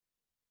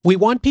We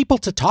want people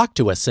to talk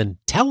to us and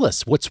tell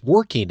us what's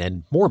working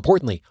and, more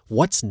importantly,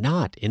 what's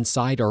not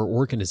inside our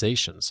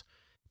organizations.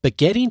 But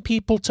getting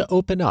people to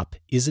open up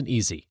isn't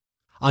easy.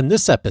 On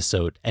this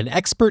episode, an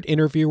expert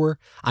interviewer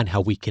on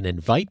how we can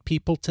invite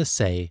people to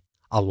say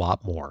a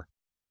lot more.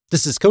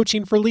 This is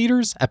Coaching for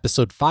Leaders,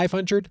 episode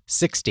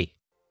 560.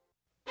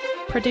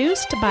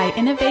 Produced by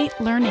Innovate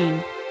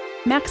Learning,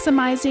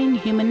 maximizing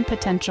human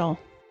potential.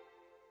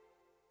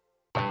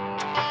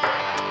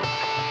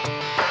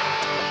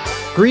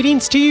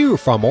 Greetings to you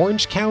from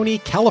Orange County,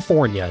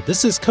 California.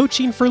 This is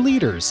Coaching for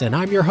Leaders, and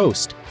I'm your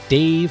host,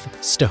 Dave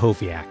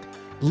Stachowiak.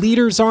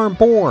 Leaders aren't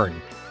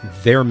born,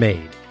 they're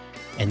made.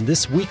 And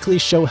this weekly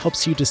show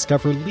helps you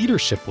discover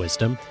leadership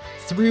wisdom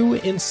through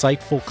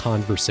insightful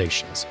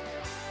conversations.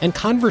 And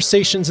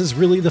conversations is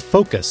really the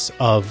focus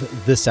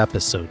of this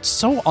episode.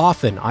 So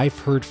often I've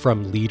heard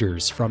from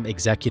leaders, from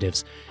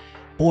executives,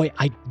 boy,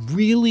 I'd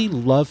really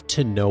love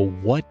to know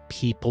what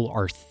people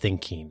are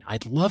thinking.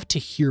 I'd love to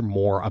hear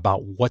more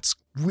about what's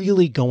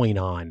really going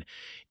on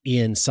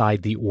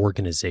inside the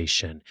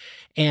organization.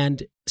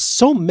 And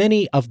so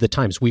many of the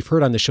times we've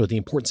heard on the show the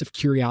importance of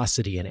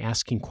curiosity and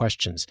asking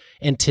questions.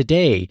 And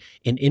today,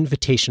 an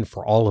invitation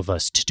for all of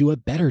us to do a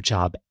better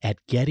job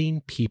at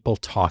getting people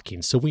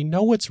talking so we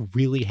know what's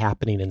really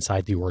happening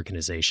inside the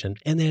organization.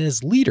 And then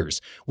as leaders,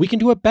 we can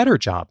do a better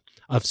job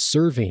of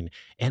serving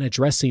and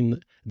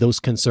addressing those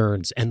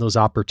concerns and those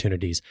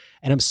opportunities.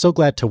 And I'm so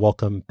glad to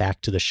welcome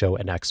back to the show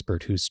an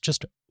expert who's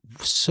just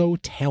so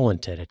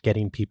talented at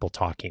getting people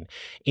talking.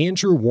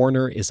 Andrew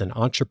Warner is an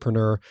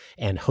entrepreneur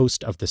and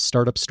host of the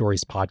Startup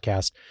Stories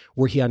podcast,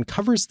 where he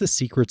uncovers the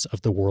secrets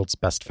of the world's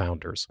best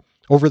founders.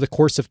 Over the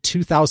course of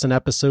 2,000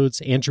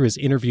 episodes, Andrew has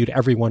interviewed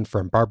everyone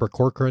from Barbara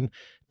Corcoran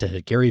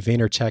to Gary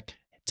Vaynerchuk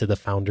to the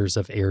founders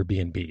of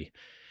Airbnb.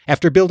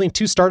 After building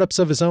 2 startups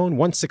of his own,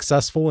 one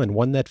successful and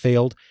one that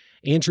failed,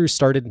 Andrew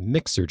started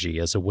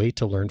Mixergy as a way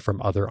to learn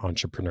from other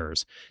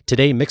entrepreneurs.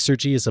 Today,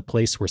 Mixergy is a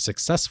place where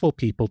successful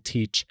people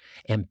teach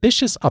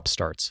ambitious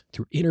upstarts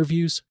through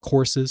interviews,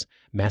 courses,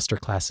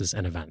 masterclasses,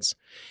 and events.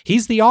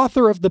 He's the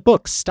author of the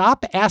book,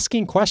 Stop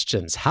Asking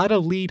Questions: How to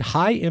Lead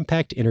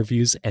High-Impact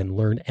Interviews and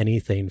Learn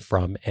Anything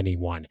from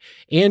Anyone.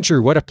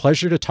 Andrew, what a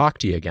pleasure to talk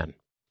to you again.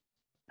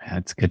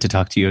 It's good to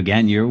talk to you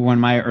again. You're one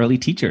of my early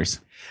teachers.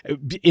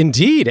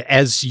 Indeed,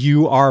 as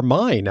you are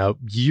mine.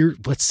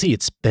 Let's see,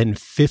 it's been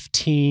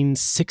 15,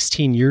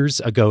 16 years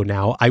ago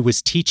now. I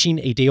was teaching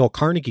a Dale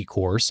Carnegie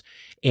course,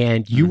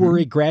 and you were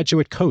a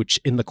graduate coach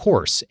in the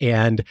course.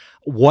 And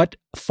what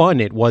fun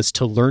it was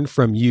to learn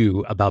from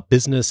you about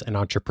business and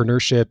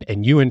entrepreneurship.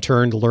 And you, in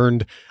turn,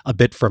 learned a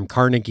bit from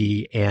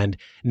Carnegie. And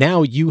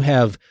now you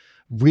have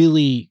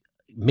really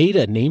made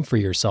a name for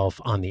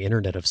yourself on the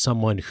internet of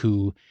someone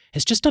who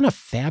has just done a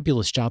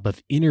fabulous job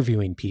of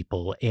interviewing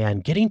people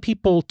and getting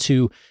people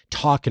to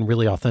talk in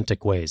really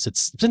authentic ways.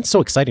 It's been so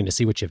exciting to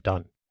see what you've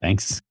done.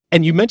 Thanks.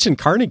 And you mentioned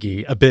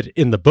Carnegie a bit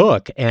in the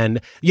book.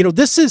 And, you know,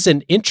 this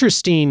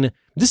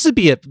would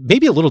be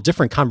maybe a little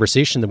different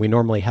conversation than we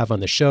normally have on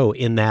the show,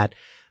 in that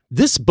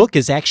this book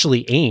is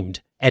actually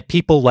aimed at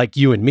people like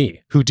you and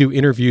me who do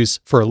interviews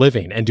for a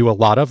living and do a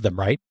lot of them,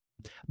 right?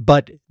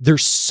 But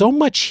there's so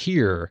much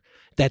here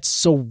that's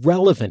so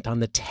relevant on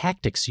the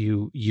tactics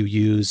you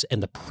use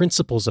and the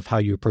principles of how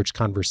you approach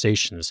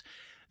conversations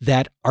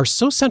that are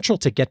so central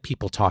to get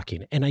people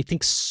talking. And I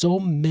think so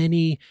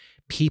many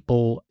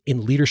people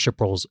in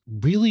leadership roles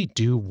really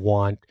do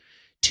want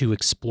to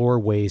explore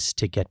ways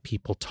to get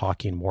people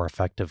talking more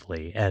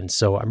effectively. And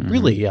so I'm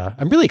really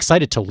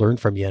excited to learn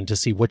from you and to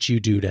see what you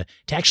do to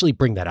actually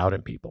bring that out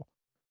in people.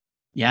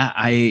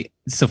 Yeah,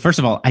 so first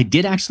of all, I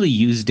did actually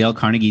use Dale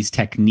Carnegie's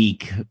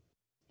technique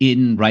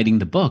in writing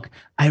the book.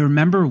 I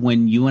remember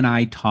when you and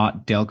I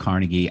taught Dale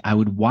Carnegie, I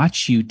would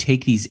watch you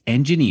take these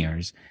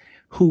engineers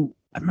who,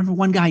 I remember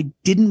one guy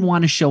didn't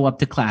want to show up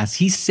to class.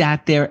 He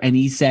sat there and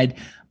he said,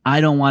 I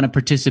don't want to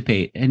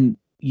participate. And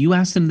you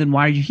asked him, then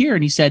why are you here?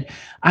 And he said,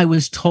 I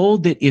was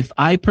told that if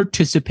I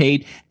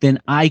participate, then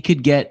I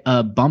could get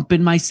a bump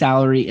in my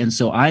salary. And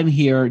so I'm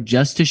here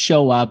just to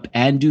show up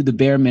and do the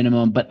bare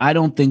minimum. But I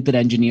don't think that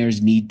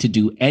engineers need to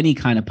do any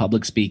kind of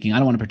public speaking. I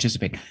don't want to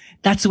participate.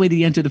 That's the way that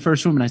he entered the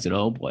first room. And I said,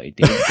 oh boy,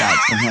 Dave's got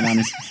someone on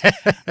his.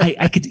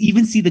 I could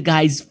even see the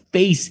guy's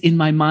face in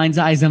my mind's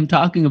eye as I'm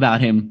talking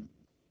about him.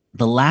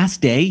 The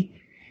last day,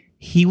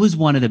 he was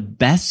one of the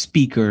best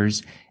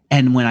speakers.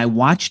 And when I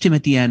watched him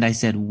at the end, I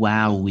said,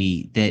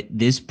 wowee, that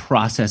this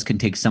process can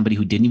take somebody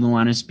who didn't even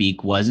want to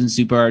speak, wasn't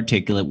super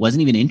articulate,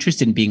 wasn't even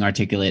interested in being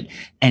articulate,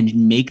 and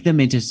make them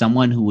into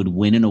someone who would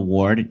win an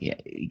award.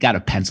 He got a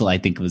pencil, I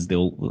think it was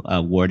the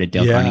award at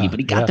Dale Carnegie, but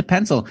he got the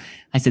pencil.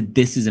 I said,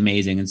 this is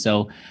amazing. And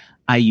so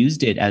I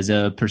used it as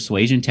a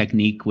persuasion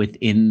technique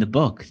within the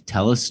book.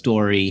 Tell a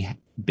story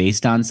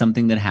based on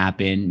something that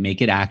happened,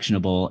 make it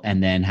actionable,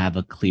 and then have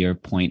a clear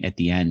point at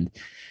the end.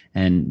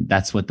 And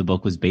that's what the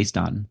book was based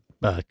on.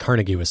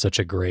 Carnegie was such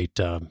a great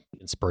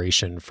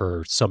inspiration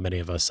for so many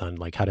of us on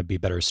like how to be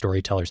better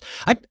storytellers.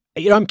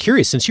 I'm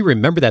curious, since you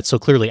remember that so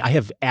clearly. I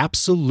have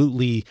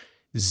absolutely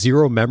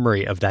zero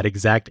memory of that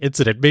exact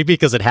incident, maybe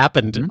because it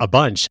happened a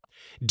bunch.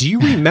 Do you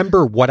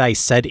remember what I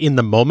said in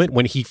the moment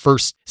when he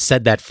first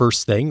said that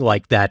first thing,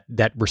 like that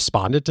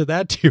responded to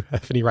that? Do you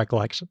have any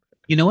recollection?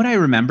 You know what I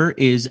remember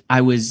is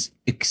I was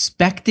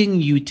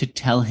expecting you to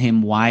tell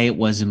him why it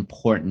was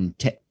important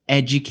to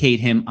educate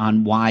him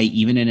on why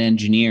even an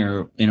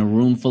engineer in a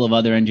room full of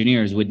other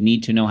engineers would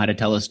need to know how to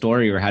tell a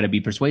story or how to be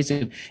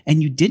persuasive.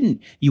 And you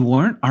didn't. You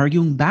weren't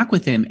arguing back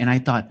with him. And I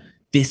thought,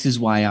 this is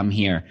why I'm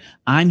here.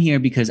 I'm here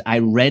because I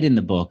read in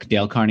the book,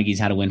 Dale Carnegie's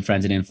How to Win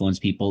Friends and Influence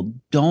People.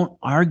 Don't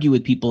argue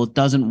with people. It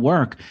doesn't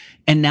work.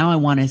 And now I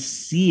want to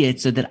see it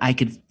so that I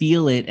could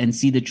feel it and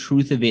see the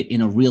truth of it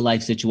in a real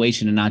life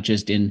situation and not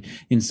just in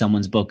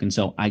someone's book. And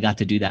so I got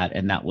to do that.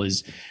 And that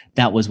was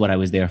what I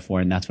was there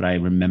for. And that's what I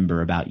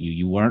remember about you.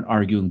 You weren't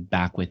arguing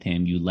back with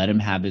him. You let him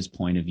have his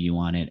point of view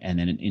on it. And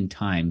then in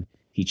time,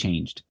 he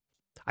changed.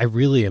 I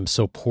really am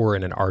so poor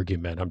in an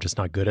argument. I'm just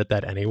not good at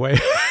that anyway.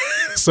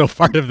 So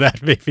part of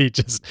that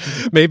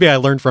maybe I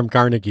learned from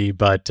Carnegie,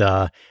 but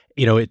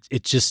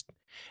it just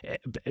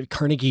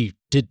Carnegie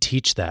did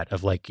teach that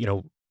of like,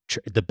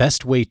 the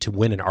best way to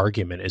win an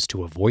argument is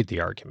to avoid the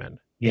argument.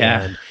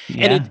 Yeah.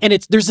 And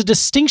there's a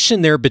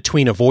distinction there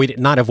between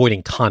not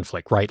avoiding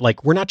conflict, right?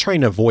 Like we're not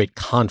trying to avoid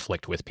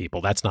conflict with people.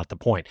 That's not the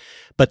point.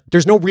 But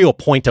there's no real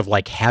point of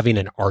like having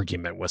an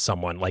argument with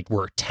someone like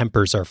where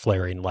tempers are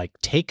flaring. Like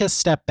take a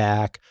step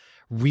back,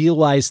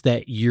 realize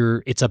that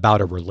it's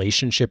about a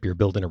relationship. You're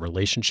building a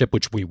relationship,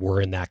 which we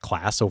were in that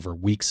class over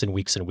weeks and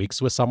weeks and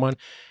weeks with someone.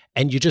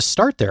 And you just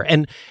start there.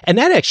 And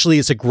that actually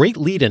is a great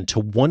lead into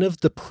one of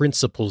the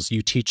principles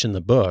you teach in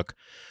the book,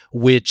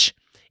 which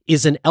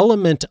is an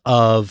element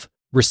of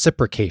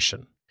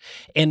reciprocation.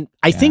 And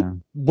I think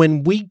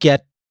when we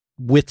get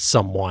with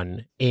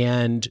someone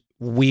and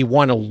we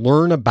want to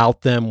learn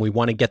about them, we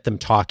want to get them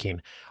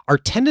talking, our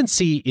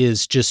tendency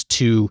is just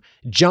to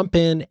jump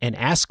in and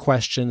ask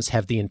questions,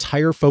 have the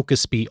entire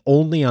focus be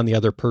only on the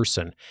other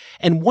person.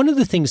 And one of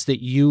the things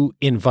that you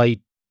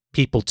invite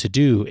people to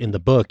do in the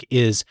book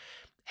is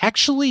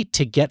actually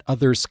to get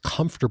others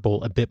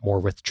comfortable a bit more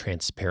with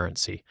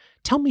transparency.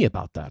 Tell me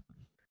about that.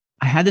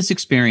 I had this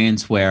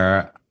experience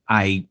where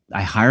I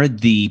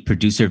hired the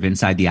producer of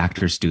Inside the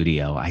Actors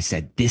Studio. I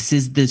said, this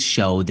is the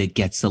show that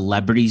gets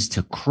celebrities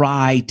to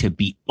cry, to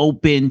be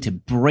open, to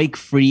break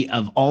free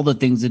of all the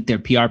things that their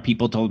PR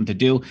people told them to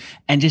do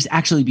and just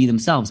actually be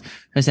themselves.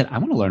 I said, I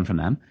want to learn from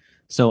them.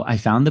 So I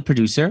found the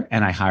producer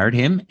and I hired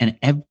him. And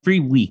every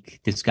week,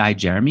 this guy,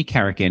 Jeremy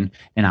Carrican,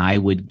 and I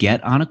would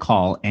get on a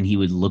call and he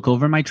would look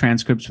over my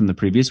transcripts from the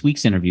previous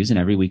week's interviews. And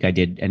every week I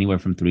did anywhere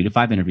from 3 to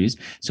 5 interviews.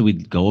 So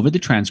we'd go over the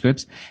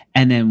transcripts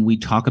and then we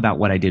talk about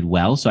what I did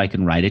well so I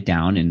can write it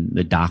down in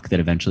the doc that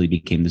eventually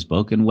became this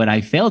book and what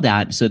I failed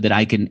at so that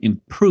I can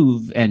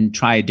improve and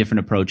try a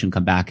different approach and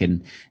come back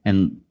and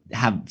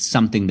have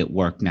something that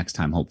worked next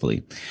time,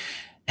 hopefully.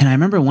 And I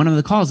remember one of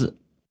the calls,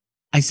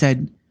 I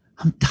said,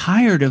 I'm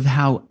tired of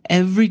how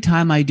every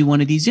time I do one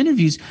of these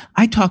interviews,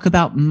 I talk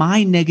about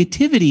my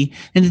negativity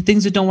and the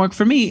things that don't work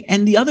for me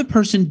and the other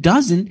person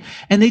doesn't.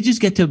 And they just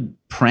get to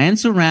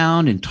prance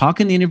around and talk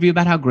in the interview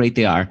about how great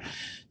they are.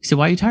 He said,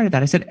 why are you tired of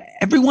that? I said,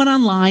 everyone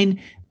online,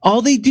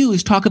 all they do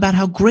is talk about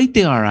how great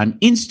they are on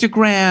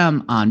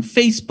Instagram, on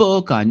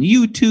Facebook, on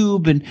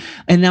YouTube,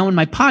 and now in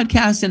my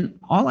podcast. And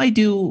all I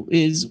do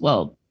is,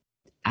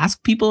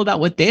 ask people about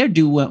what they're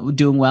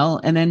doing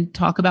well and then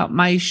talk about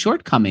my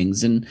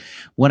shortcomings and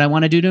what I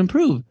want to do to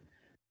improve.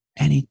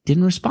 And he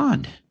didn't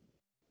respond.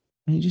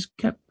 And he just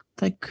kept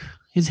like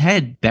his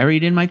head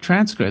buried in my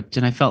transcript.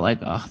 And I felt like,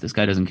 oh, this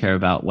guy doesn't care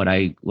about what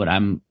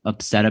I'm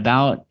upset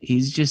about.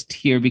 He's just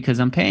here because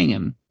I'm paying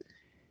him.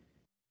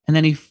 And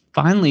then he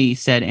finally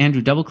said,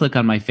 Andrew, double click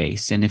on my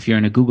face. And if you're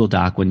in a Google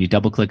Doc, when you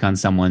double click on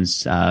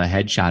someone's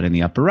headshot in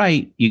the upper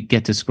right, you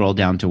get to scroll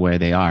down to where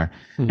they are.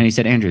 And he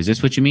said, Andrew, is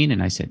this what you mean?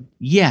 And I said,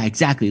 yeah,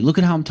 exactly. Look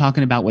at how I'm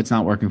talking about what's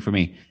not working for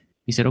me.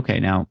 He said, okay,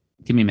 now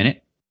give me a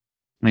minute.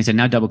 And I said,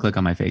 now double click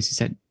on my face. He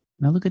said,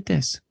 now look at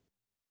this.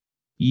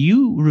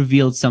 You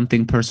revealed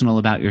something personal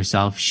about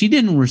yourself. She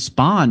didn't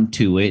respond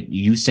to it,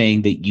 you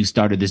saying that you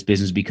started this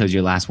business because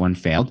your last one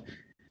failed.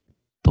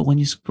 But when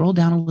you scroll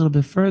down a little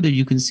bit further,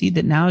 you can see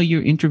that now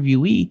your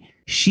interviewee,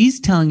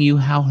 she's telling you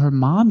how her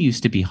mom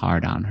used to be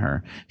hard on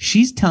her.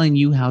 She's telling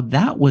you how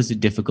that was a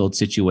difficult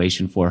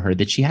situation for her,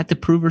 that she had to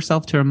prove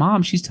herself to her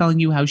mom. She's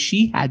telling you how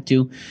she had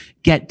to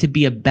get to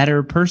be a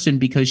better person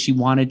because she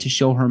wanted to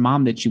show her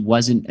mom that she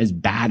wasn't as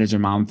bad as her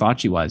mom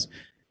thought she was.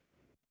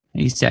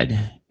 And he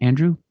said,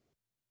 Andrew,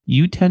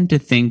 you tend to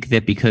think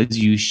that because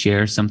you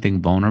share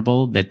something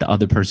vulnerable that the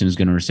other person is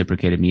going to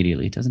reciprocate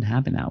immediately. It doesn't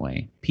happen that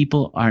way.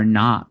 People are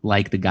not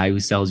like the guy who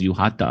sells you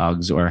hot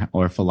dogs or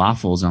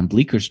falafels on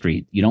Bleecker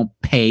Street. You don't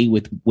pay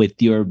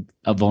with your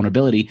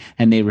vulnerability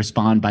and they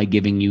respond by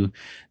giving you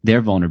their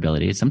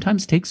vulnerability. It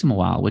sometimes takes them a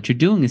while. What you're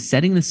doing is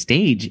setting the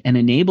stage and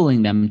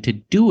enabling them to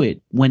do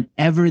it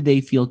whenever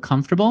they feel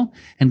comfortable.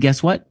 And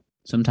guess what?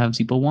 Sometimes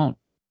people won't.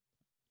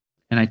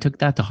 And I took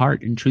that to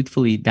heart. And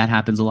truthfully, that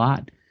happens a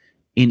lot.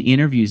 In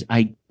interviews,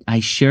 I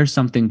share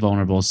something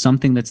vulnerable,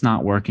 something that's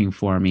not working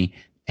for me.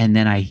 And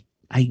then I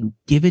I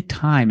give it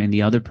time, and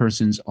the other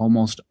person's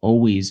almost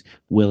always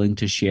willing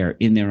to share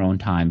in their own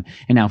time.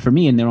 And now for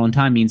me, in their own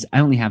time means I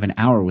only have an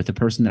hour with a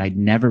person that I'd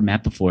never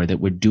met before, that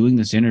we're doing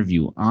this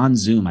interview on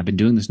Zoom. I've been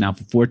doing this now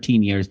for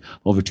 14 years,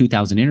 over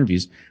 2,000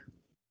 interviews.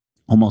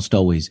 Almost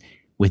always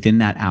within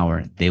that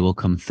hour, they will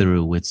come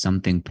through with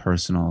something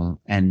personal.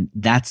 And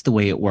that's the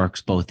way it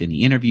works, both in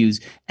the interviews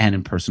and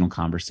in personal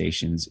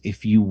conversations.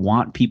 If you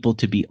want people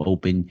to be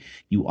open,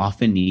 you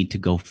often need to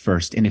go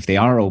first. And if they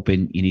are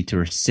open, you need to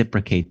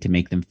reciprocate to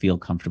make them feel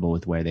comfortable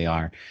with where they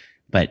are.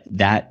 But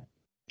that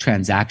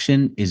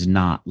transaction is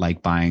not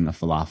like buying a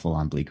falafel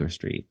on Bleecker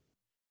Street.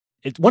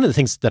 It's one of the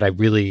things that I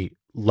really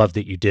love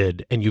that you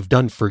did, and you've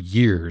done for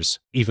years,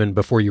 even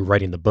before you were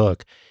writing the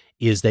book,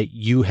 is that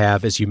you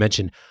have, as you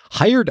mentioned,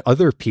 hired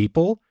other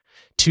people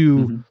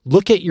to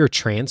look at your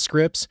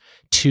transcripts,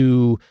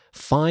 to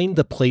find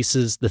the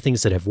places, the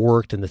things that have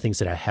worked and the things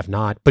that have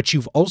not. But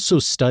you've also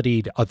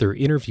studied other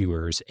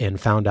interviewers and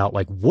found out,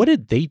 like, what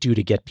did they do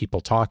to get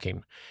people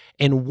talking?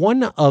 And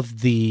one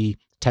of the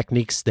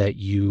techniques that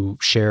you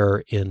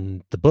share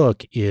in the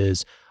book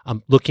is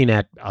looking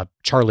at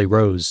Charlie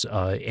Rose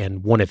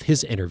and one of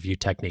his interview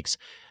techniques.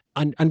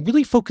 I'm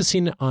really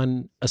focusing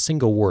on a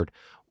single word.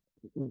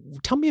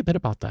 Tell me a bit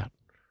about that.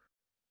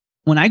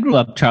 When I grew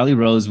up, Charlie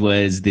Rose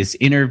was this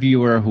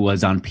interviewer who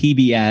was on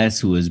PBS,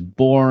 who was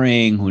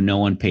boring, who no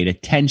one paid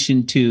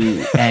attention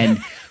to, and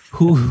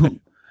who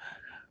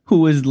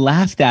was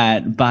laughed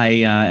at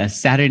by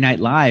Saturday Night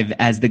Live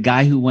as the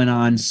guy who went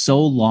on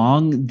so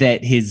long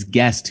that his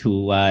guest,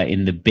 who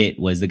in the bit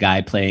was the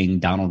guy playing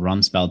Donald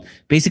Rumsfeld,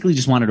 basically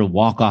just wanted to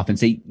walk off and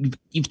say,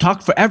 "You've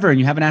talked forever and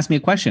you haven't asked me a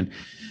question."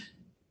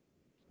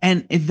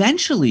 And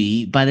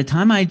eventually, by the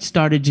time I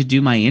started to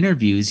do my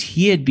interviews,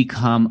 he had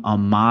become a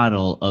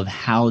model of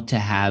how to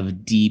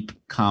have deep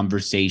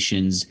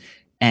conversations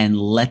and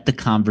let the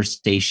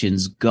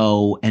conversations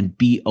go and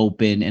be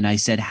open. And I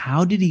said,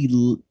 how did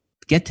he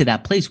get to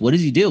that place? What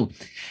does he do?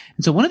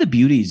 And so one of the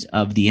beauties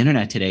of the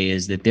internet today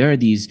is that there are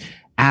these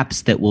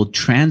apps that will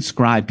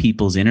transcribe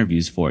people's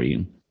interviews for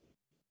you.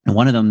 And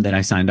one of them that I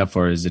signed up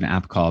for is an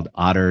app called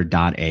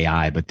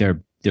Otter.ai, but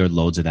there are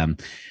loads of them.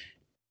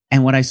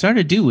 And what I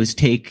started to do was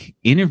take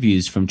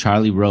interviews from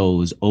Charlie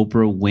Rose,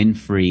 Oprah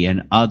Winfrey,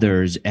 and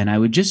others, and I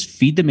would just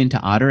feed them into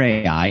Otter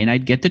AI, and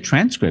I'd get the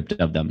transcript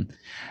of them.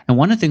 And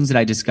one of the things that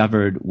I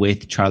discovered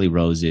with Charlie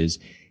Rose is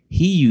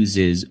he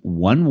uses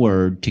one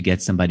word to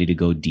get somebody to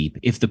go deep.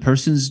 If the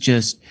person's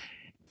just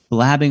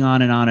blabbing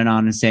on and on and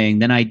on and saying,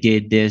 then I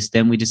did this,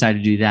 then we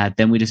decided to do that,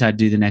 then we decided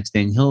to do the next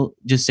thing, he'll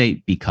just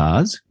say,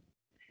 because.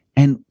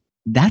 And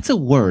that's a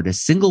word, a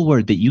single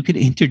word that you can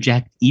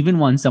interject even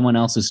when someone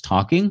else is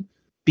talking.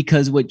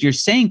 Because what you're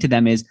saying to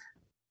them is,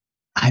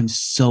 I'm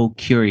so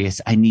curious.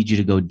 I need you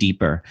to go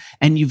deeper.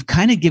 And you've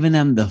kind of given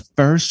them the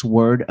first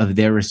word of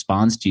their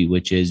response to you,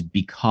 which is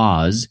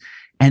because.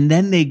 And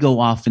then they go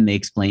off and they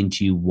explain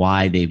to you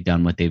why they've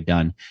done what they've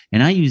done.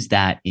 And I use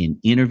that in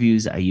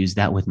interviews. I used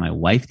that with my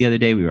wife the other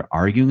day. We were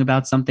arguing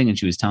about something and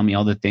she was telling me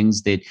all the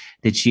things that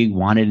she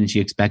wanted and she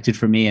expected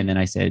from me. And then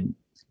I said,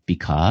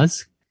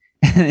 because.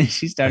 And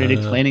she started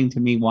explaining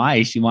to me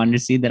why she wanted to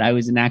see that I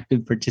was an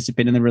active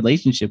participant in the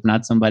relationship,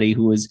 not somebody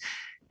who was,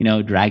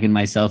 dragging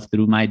myself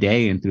through my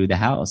day and through the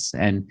house.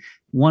 And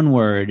one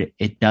word,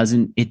 it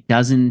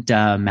doesn't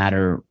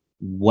matter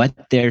what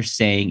they're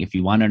saying. If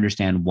you want to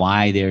understand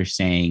why they're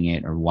saying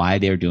it or why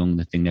they're doing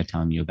the thing they're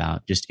telling you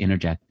about, just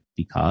interject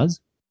because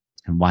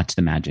and watch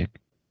the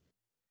magic.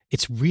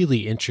 It's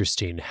really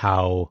interesting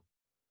how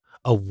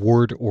a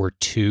word or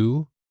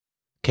two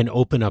can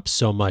open up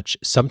so much,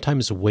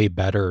 sometimes way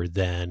better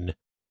than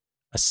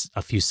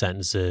a few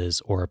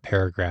sentences or a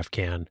paragraph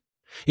can.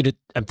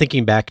 I'm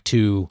thinking back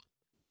to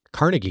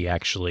Carnegie,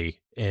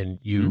 actually, and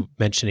you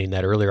mentioning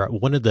that earlier.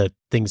 One of the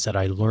things that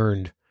I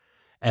learned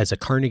as a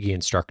Carnegie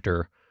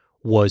instructor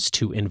was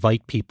to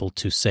invite people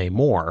to say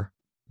more,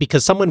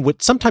 because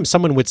sometimes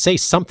someone would say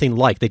something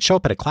like, they'd show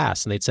up at a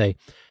class and they'd say,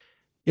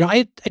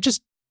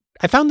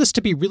 I found this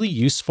to be really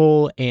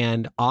useful,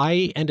 and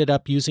I ended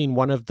up using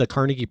one of the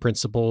Carnegie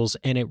principles,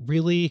 and it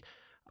really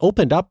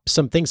opened up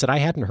some things that I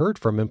hadn't heard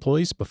from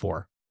employees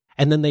before.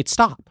 And then they'd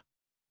stop.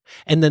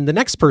 And then the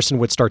next person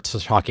would start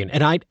talking.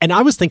 And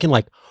I was thinking,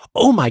 like,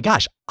 oh my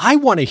gosh, I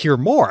want to hear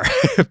more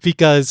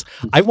because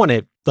I want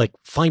to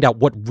find out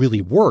what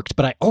really worked,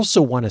 but I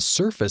also want to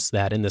surface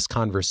that in this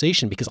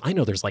conversation because I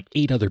know there's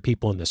 8 other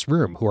people in this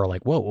room who are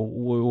like, whoa,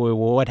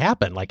 what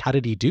happened? How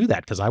did he do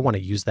that? Because I want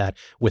to use that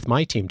with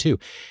my team too.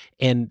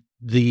 And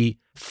the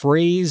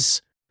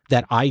phrase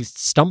that I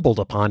stumbled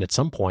upon at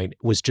some point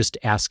was just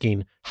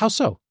asking, how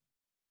so?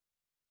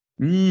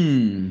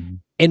 And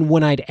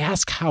when I'd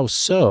ask how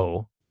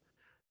so,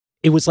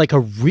 it was like a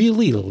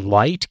really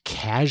light,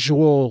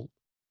 casual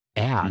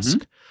ask,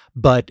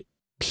 but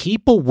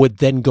people would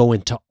then go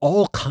into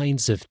all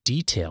kinds of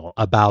detail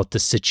about the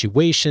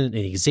situation, an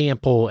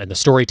example, and the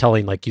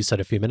storytelling, like you said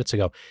a few minutes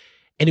ago.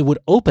 And it would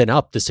open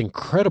up this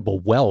incredible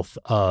wealth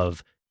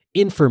of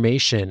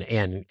information,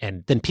 and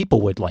then people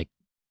would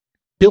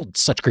build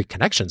such great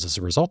connections as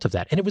a result of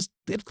that. And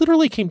it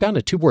literally came down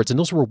to 2 words, and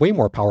those were way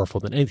more powerful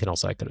than anything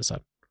else I could have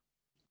said.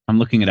 I'm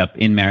looking it up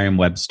in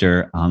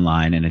Merriam-Webster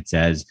online, and it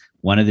says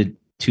one of the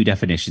 2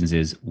 definitions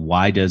is,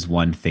 why does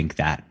one think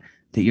that?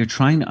 That you're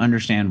trying to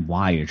understand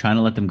why. You're trying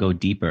to let them go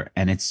deeper.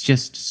 And it's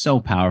just so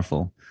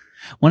powerful.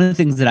 One of the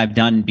things that I've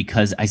done,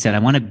 because I said I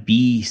want to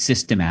be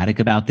systematic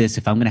about this,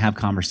 if I'm going to have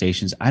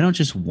conversations, I don't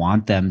just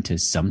want them to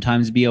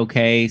sometimes be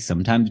okay,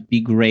 sometimes be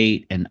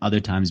great, and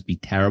other times be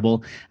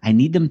terrible. I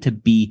need them to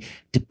be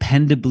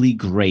dependably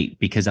great,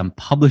 because I'm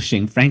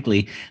publishing,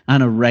 frankly,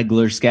 on a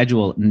regular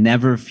schedule,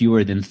 never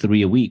fewer than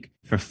 3 a week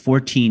for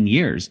 14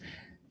 years.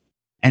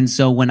 And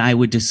so when I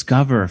would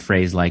discover a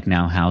phrase like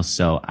 "now how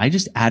so," I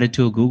just add it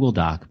to a Google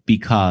Doc,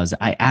 because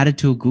I add it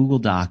to a Google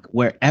Doc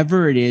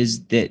wherever it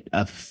is that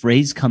a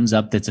phrase comes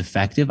up that's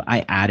effective,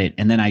 I add it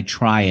and then I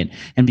try it.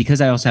 And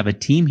because I also have a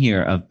team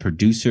here of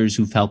producers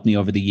who've helped me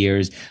over the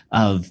years,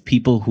 of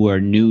people who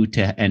are new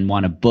to and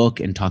want to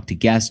book and talk to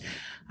guests,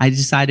 I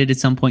decided at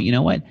some point, you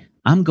know what?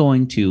 I'm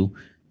going to,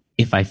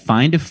 if I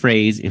find a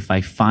phrase, if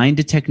I find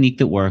a technique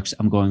that works,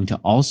 I'm going to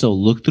also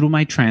look through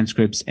my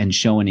transcripts and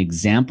show an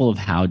example of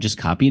how, just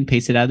copy and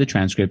paste it out of the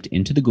transcript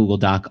into the Google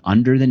Doc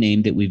under the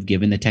name that we've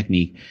given the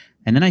technique.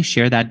 And then I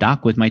share that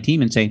doc with my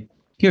team and say,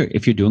 here,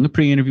 if you're doing a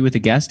pre-interview with a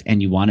guest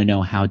and you want to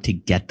know how to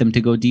get them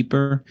to go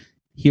deeper,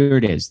 here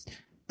it is.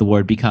 The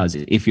word because.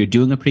 If you're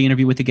doing a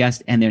pre-interview with a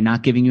guest and they're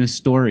not giving you a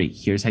story,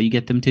 here's how you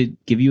get them to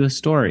give you a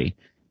story.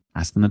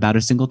 Ask them about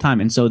a single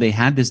time. And so they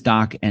had this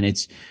doc, and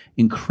it's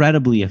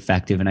incredibly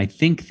effective. And I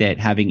think that,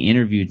 having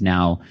interviewed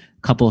now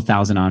a couple of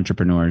thousand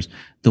entrepreneurs,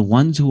 the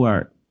ones who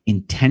are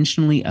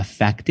intentionally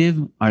effective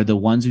are the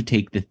ones who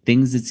take the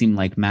things that seem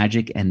like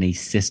magic and they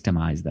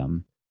systemize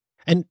them.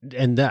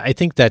 And I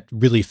think that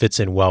really fits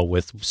in well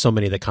with so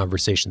many of the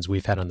conversations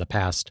we've had on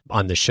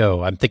the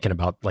show. I'm thinking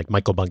about like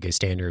Michael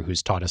Bungay-Stanier,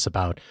 who's taught us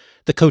about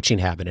the coaching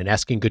habit and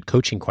asking good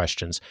coaching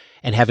questions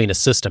and having a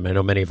system. I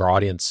know many of our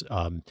audience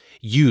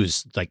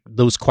use like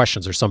those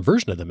questions or some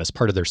version of them as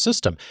part of their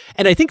system.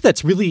 And I think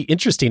that's really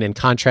interesting in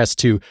contrast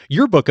to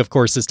your book, of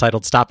course, is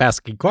titled Stop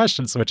Asking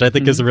Questions, which I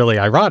think is really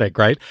ironic,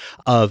 right?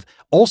 Of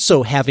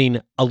also having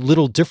a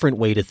little different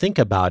way to think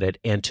about it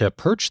and to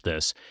approach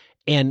this.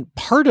 And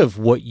part of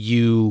what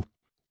you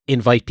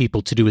invite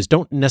people to do is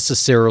don't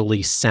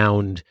necessarily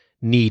sound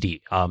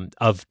needy.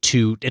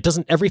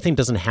 Everything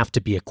doesn't have to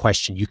be a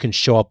question. You can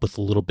show up with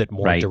a little bit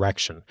more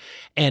direction.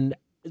 And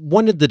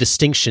one of the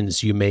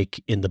distinctions you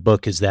make in the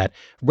book is that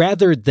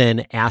rather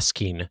than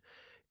asking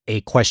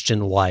a question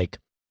like,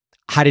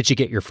 how did you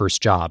get your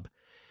first job?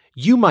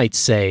 You might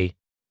say,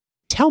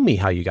 tell me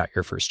how you got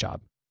your first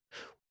job.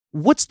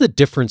 What's the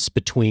difference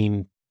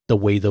between the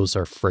way those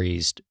are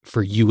phrased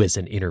for you as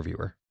an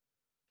interviewer?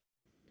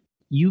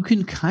 You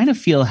can kind of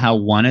feel how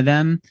one of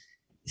them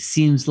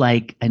seems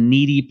like a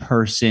needy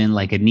person,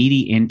 like a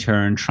needy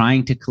intern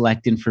trying to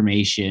collect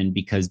information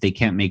because they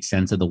can't make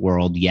sense of the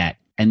world yet.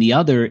 And the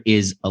other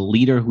is a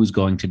leader who's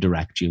going to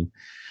direct you.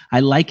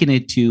 I liken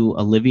it to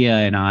Olivia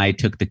and I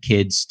took the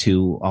kids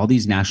to all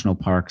these national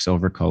parks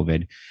over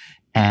COVID.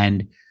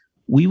 And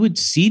we would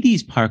see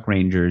these park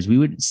rangers, we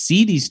would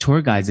see these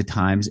tour guides at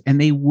times,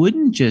 and they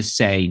wouldn't just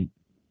say,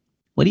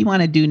 what do you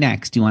want to do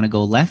next? Do you want to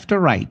go left or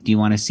right? Do you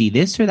want to see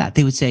this or that?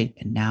 They would say,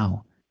 and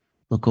now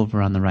look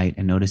over on the right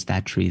and notice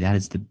that tree. That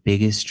is the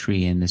biggest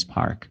tree in this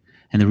park.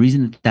 And the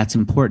reason that that's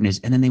important is,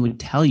 and then they would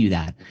tell you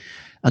that.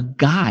 A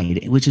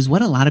guide, which is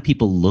what a lot of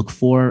people look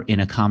for in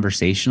a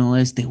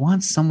conversationalist, they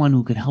want someone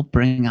who could help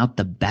bring out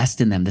the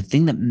best in them, the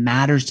thing that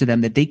matters to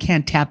them that they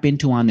can't tap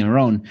into on their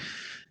own.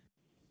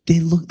 They're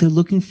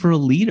looking for a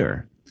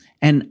leader.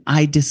 And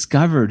I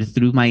discovered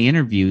through my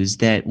interviews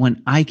that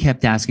when I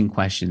kept asking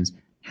questions,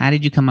 how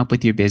did you come up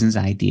with your business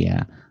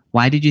idea?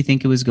 Why did you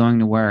think it was going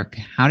to work?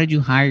 How did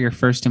you hire your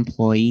first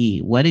employee?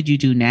 What did you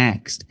do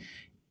next?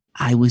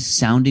 I was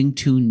sounding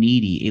too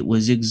needy. It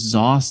was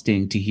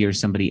exhausting to hear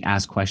somebody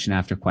ask question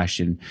after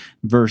question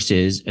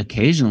versus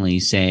occasionally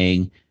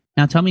saying,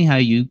 now tell me how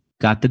you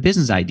got the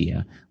business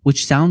idea,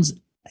 which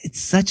it's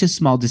such a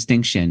small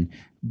distinction,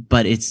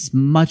 but it's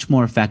much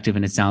more effective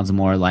and it sounds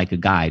more like a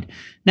guide.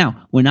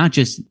 Now, we're not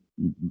just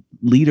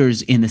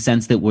leaders in the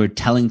sense that we're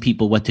telling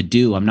people what to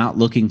do. I'm not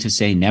looking to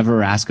say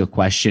never ask a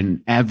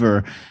question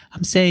ever.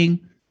 I'm saying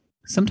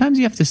sometimes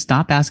you have to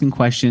stop asking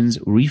questions,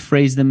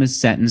 rephrase them as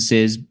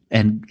sentences,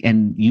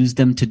 and use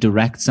them to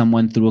direct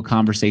someone through a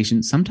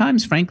conversation.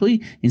 Sometimes,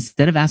 frankly,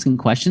 instead of asking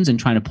questions and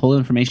trying to pull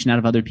information out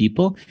of other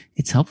people,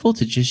 it's helpful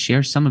to just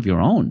share some of your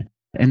own.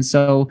 And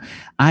so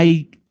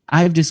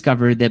I've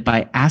discovered that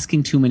by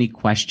asking too many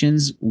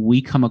questions,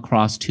 we come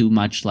across too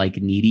much like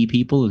needy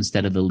people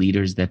instead of the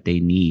leaders that they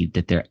need,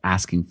 that they're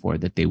asking for,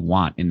 that they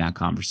want in that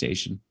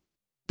conversation.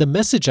 The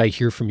message I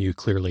hear from you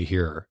clearly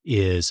here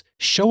is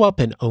show up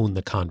and own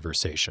the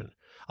conversation.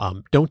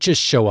 Don't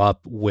just show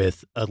up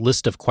with a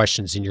list of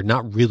questions and you're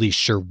not really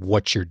sure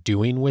what you're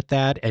doing with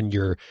that. And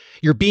you're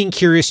being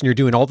curious and you're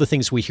doing all the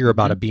things we hear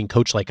about being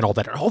coach-like and all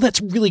that. And all that's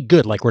really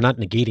good. Like, we're not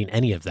negating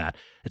any of that.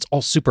 It's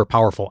all super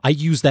powerful. I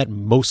use that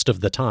most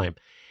of the time.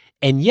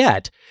 And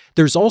yet,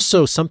 there's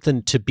also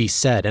something to be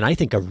said, and I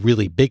think a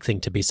really big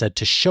thing to be said,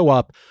 to show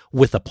up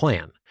with a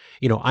plan.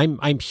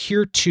 I'm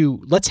here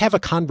to, let's have a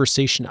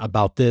conversation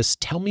about this.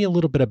 Tell me a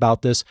little bit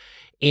about this.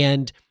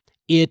 And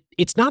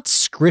it's not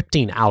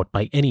scripting out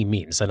by any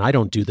means, and I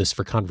don't do this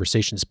for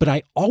conversations, but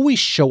I always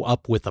show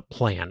up with a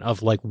plan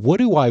of like, what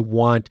do I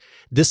want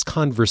this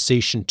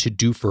conversation to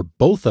do for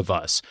both of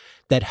us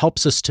that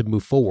helps us to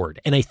move forward?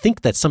 And I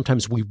think that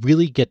sometimes we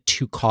really get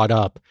too caught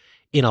up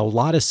in a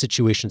lot of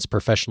situations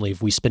professionally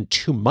if we spend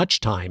too much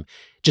time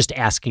just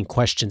asking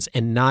questions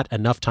and not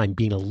enough time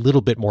being a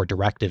little bit more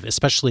directive,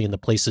 especially in the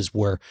places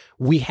where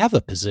we have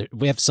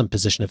some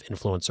position of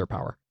influence or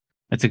power.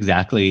 That's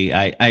exactly.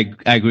 I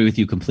agree with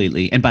you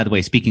completely. And by the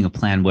way, speaking of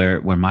plan,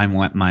 where my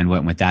mind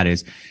went with that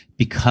is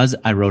because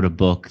I wrote a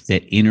book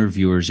that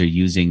interviewers are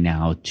using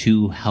now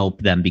to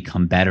help them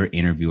become better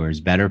interviewers,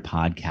 better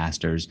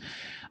podcasters.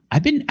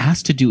 I've been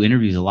asked to do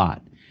interviews a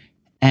lot.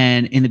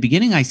 And in the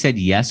beginning, I said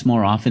yes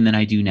more often than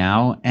I do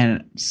now.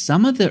 And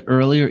some of the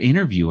earlier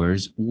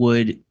interviewers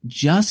would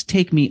just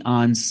take me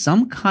on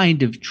some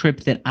kind of trip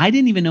that I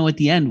didn't even know at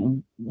the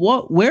end.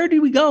 Where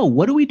did we go?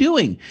 What are we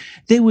doing?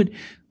 They would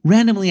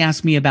randomly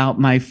ask me about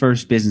my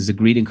first business, a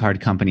greeting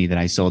card company that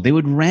I sold. They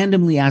would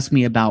randomly ask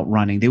me about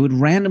running. They would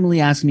randomly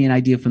ask me an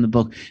idea from the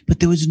book, but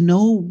there was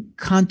no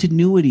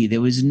continuity. There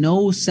was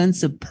no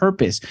sense of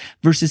purpose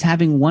versus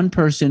having one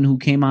person who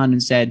came on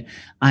and said,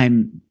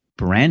 I'm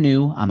brand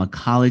new. I'm a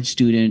college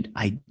student.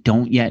 I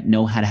don't yet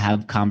know how to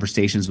have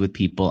conversations with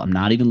people. I'm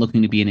not even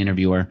looking to be an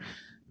interviewer.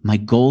 My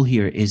goal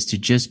here is to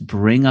just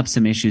bring up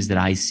some issues that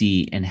I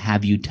see and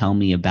have you tell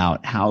me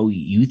about how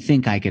you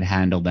think I could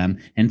handle them.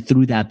 And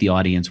through that, the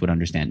audience would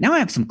understand. Now I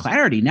have some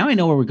clarity. Now I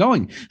know where we're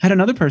going. I had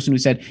another person who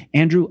said,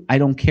 Andrew, I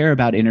don't care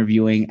about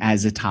interviewing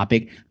as a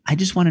topic. I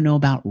just want to know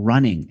about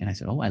running. And I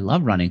said, oh, I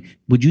love running.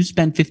 Would you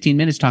spend 15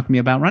 minutes talking to me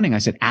about running? I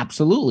said,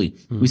 absolutely.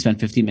 We spent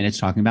 15 minutes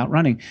talking about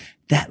running.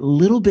 That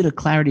little bit of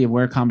clarity of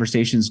where a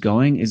conversation's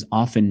going is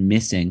often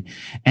missing.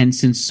 And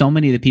since so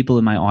many of the people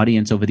in my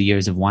audience over the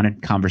years have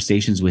wanted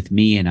conversations with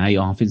me, and I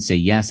often say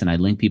yes, and I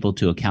link people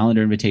to a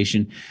calendar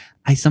invitation,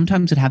 I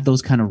sometimes would have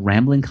those kind of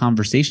rambling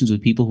conversations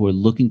with people who are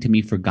looking to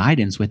me for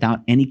guidance without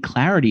any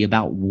clarity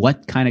about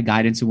what kind of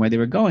guidance and where they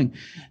were going.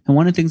 And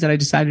one of the things that I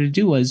decided to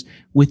do was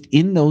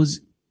within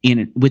those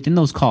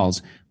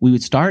calls, we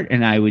would start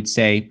and I would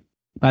say,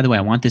 by the way,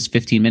 I want this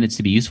 15 minutes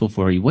to be useful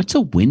for you. What's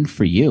a win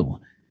for you?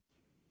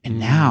 And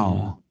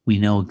now we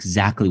know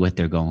exactly what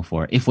they're going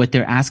for. If what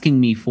they're asking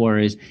me for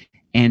is,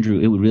 Andrew,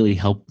 it would really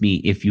help me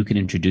if you could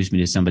introduce me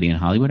to somebody in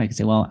Hollywood, I could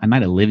say, well, I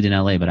might have lived in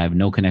LA, but I have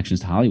no connections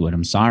to Hollywood.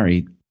 I'm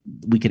sorry.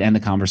 We could end the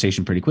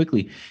conversation pretty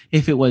quickly.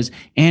 If it was,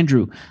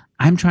 Andrew,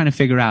 I'm trying to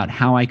figure out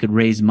how I could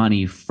raise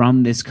money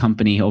from this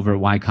company over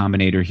at Y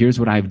Combinator. Here's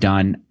what I've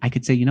done. I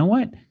could say, you know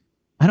what?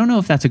 I don't know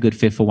if that's a good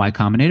fit for Y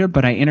Combinator,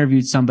 but I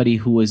interviewed somebody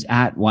who was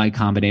at Y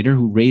Combinator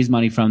who raised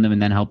money from them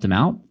and then helped them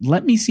out.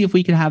 Let me see if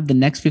we could have the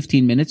next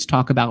 15 minutes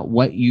talk about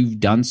what you've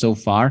done so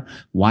far,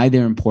 why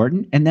they're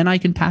important, and then I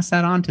can pass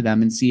that on to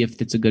them and see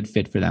if it's a good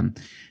fit for them.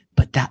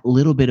 But that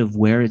little bit of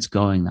where it's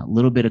going, that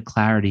little bit of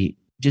clarity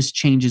just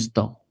changes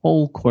the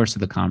whole course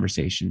of the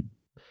conversation.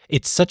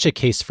 It's such a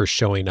case for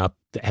showing up,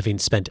 having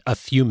spent a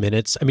few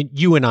minutes. I mean,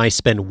 you and I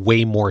spend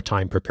way more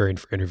time preparing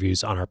for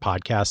interviews on our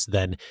podcast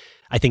than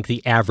I think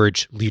the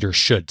average leader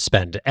should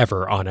spend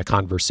ever on a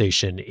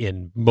conversation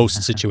in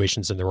most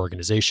situations in their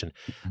organization.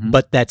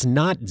 But that's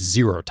not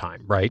zero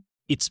time, right?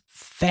 It's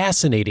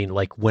fascinating,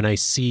 like when I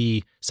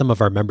see some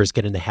of our members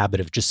get in the habit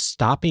of just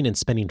stopping and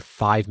spending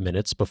 5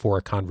 minutes before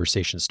a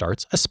conversation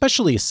starts,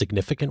 especially a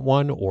significant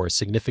one or a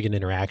significant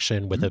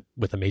interaction with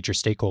a major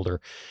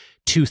stakeholder,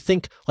 to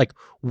think like,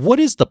 what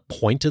is the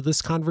point of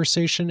this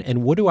conversation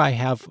and what do I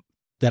have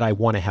that I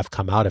want to have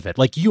come out of it?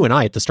 Like you and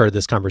I at the start of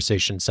this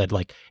conversation said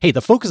like, hey,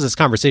 the focus of this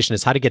conversation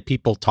is how to get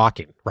people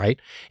talking, right?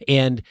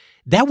 And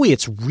that way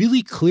it's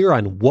really clear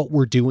on what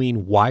we're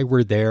doing, why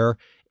we're there.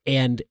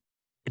 And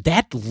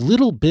that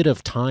little bit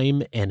of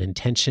time and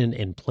intention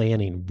and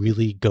planning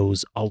really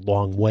goes a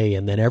long way.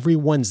 And then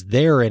everyone's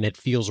there and it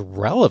feels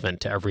relevant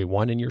to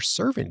everyone and you're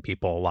serving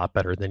people a lot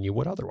better than you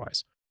would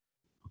otherwise.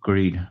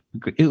 Agreed.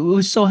 It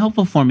was so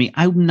helpful for me.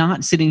 I'm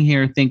not sitting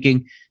here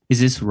thinking, is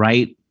this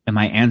right? Am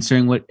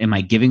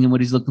I giving him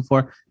what he's looking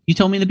for? You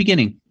told me in the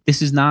beginning,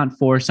 this is not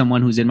for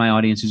someone who's in my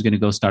audience who's going to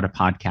go start a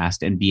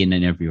podcast and be an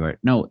interviewer.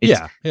 No,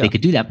 they could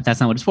do that, but that's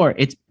not what it's for.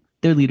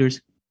 They're leaders.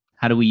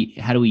 How do we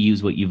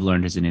use what you've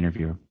learned as an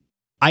interviewer?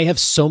 I have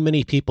so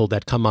many people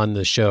that come on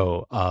the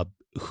show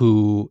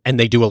and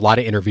they do a lot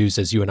of interviews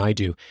as you and I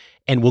do.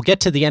 And we'll get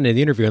to the end of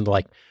the interview and they're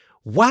like,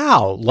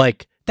 wow,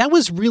 like that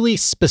was really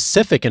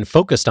specific and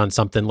focused on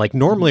something. Like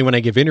normally when I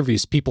give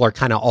interviews, people are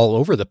kind of all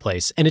over the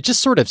place. And it just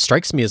sort of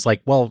strikes me as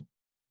like, well,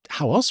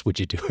 how else would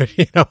you do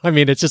it? I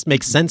mean, it just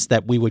makes sense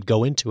that we would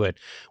go into it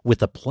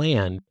with a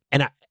plan.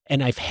 And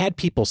I've had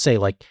people say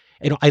like,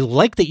 I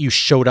like that you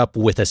showed up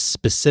with a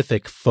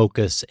specific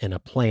focus and a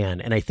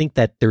plan. And I think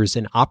that there's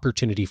an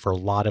opportunity for a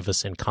lot of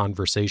us in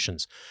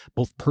conversations,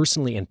 both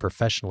personally and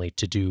professionally,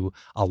 to do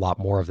a lot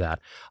more of that.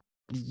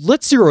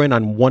 Let's zero in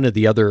on one of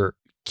the other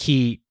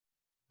key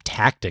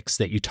tactics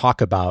that you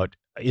talk about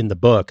in the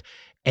book.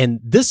 And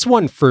this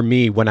one for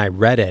me, when I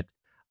read it,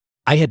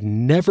 I had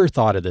never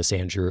thought of this,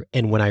 Andrew.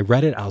 And when I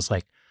read it, I was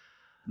like,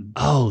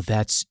 oh,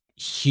 that's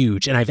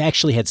huge. And I've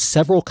actually had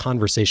several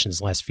conversations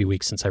the last few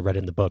weeks since I read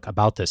in the book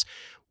about this.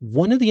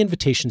 One of the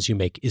invitations you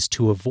make is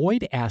to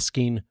avoid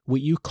asking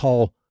what you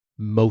call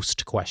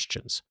most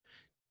questions.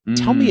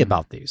 Tell me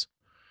about these.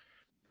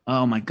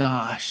 Oh my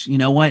gosh. You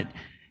know what?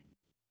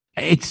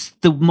 It's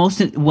the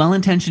most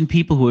well-intentioned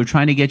people who are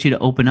trying to get you to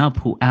open up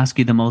who ask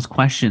you the most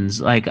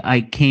questions. Like,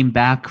 I came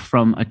back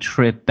from a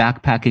trip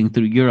backpacking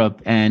through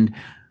Europe, and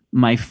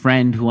my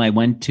friend who I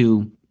went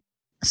to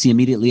see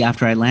immediately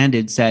after I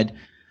landed said,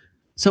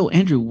 "So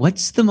Andrew,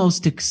 what's the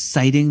most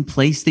exciting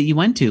place that you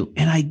went to?"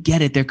 And I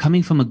get it. They're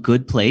coming from a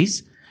good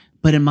place.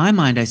 But in my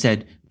mind, I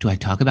said, do I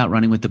talk about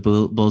running with the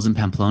bulls in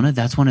Pamplona?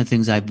 That's one of the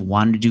things I've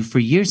wanted to do for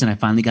years, and I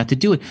finally got to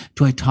do it.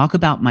 Do I talk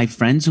about my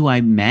friends who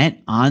I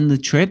met on the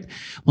trip?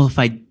 Well,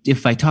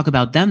 if I talk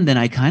about them, then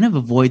I kind of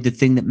avoid the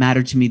thing that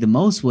mattered to me the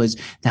most, was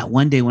that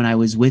one day when I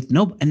was with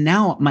and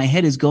now my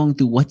head is going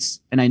through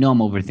and I know I'm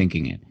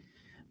overthinking it,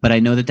 but I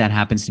know that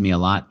happens to me a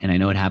lot, and I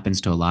know it happens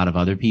to a lot of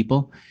other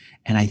people.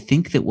 And I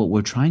think that what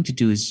we're trying to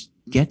do is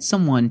get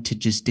someone to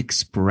just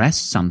express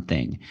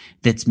something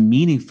that's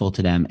meaningful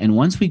to them. And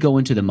once we go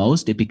into the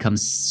most, it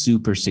becomes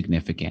super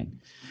significant.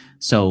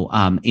 So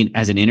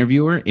as an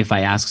interviewer, if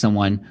I ask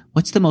someone,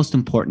 what's the most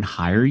important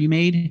hire you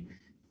made?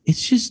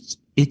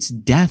 It's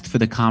depth for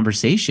the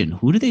conversation.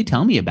 Who do they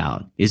tell me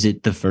about? Is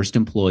it the first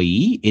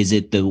employee? Is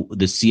it the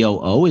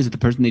COO? Is it the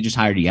person they just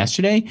hired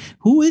yesterday?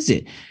 Who is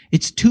it?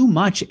 It's too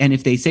much. And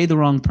if they say the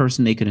wrong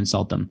person, they could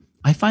insult them.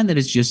 I find that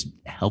it's just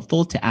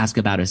helpful to ask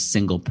about a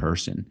single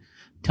person.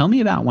 Tell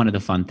me about one of the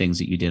fun things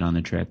that you did on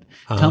the trip.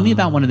 Tell me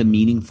about one of the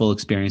meaningful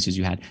experiences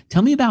you had.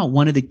 Tell me about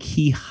one of the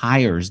key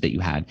hires that you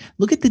had.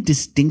 Look at the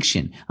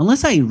distinction.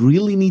 Unless I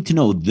really need to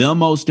know the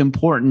most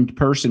important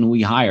person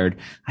we hired,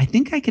 I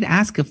think I could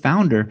ask a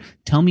founder,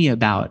 tell me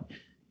about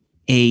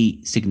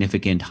a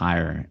significant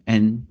hire.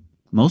 And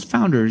most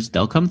founders,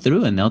 they'll come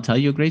through and they'll tell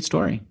you a great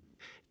story.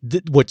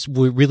 What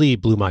really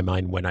blew my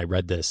mind when I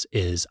read this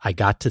is I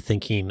got to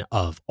thinking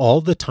of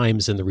all the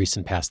times in the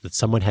recent past that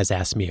someone has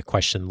asked me a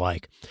question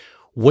like,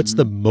 what's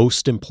the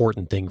most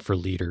important thing for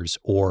leaders?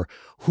 Or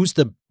who's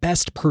the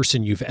best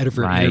person you've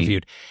ever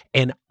interviewed?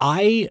 And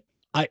I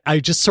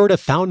just sort of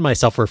found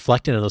myself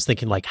reflecting on those,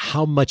 thinking like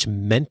how much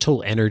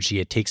mental energy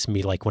it takes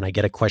me, like when I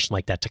get a question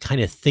like that, to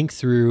kind of think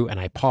through, and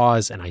I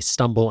pause and I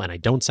stumble and I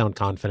don't sound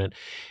confident.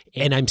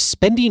 And I'm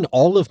spending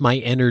all of my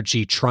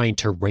energy trying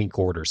to rank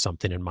order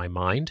something in my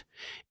mind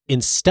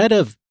instead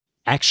of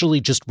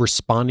actually just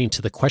responding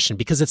to the question,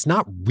 because it's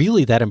not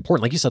really that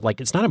important. Like you said, like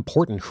it's not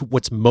important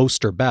what's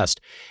most or best.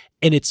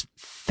 And it's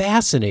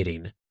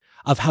fascinating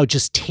of how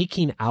just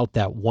taking out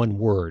that one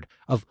word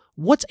of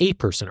what's a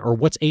person or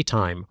what's a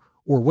time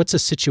or what's a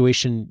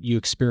situation you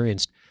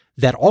experienced,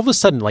 that all of a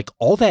sudden, like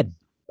all that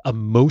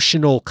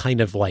emotional kind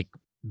of like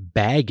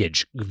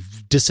baggage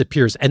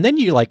disappears. And then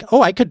you're like,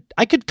 oh, I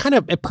could kind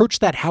of approach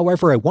that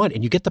however I want.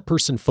 And you get the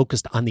person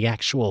focused on the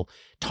actual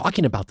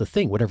talking about the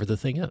thing, whatever the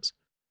thing is.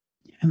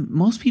 And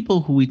most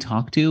people who we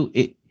talk to,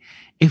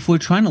 if we're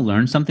trying to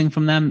learn something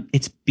from them,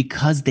 it's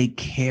because they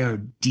care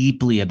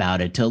deeply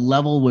about it to a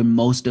level where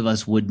most of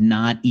us would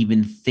not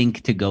even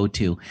think to go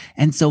to.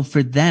 And so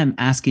for them,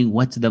 asking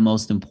what's the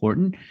most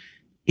important,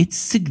 it's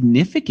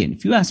significant.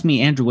 If you ask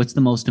me, Andrew, what's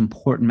the most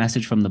important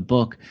message from the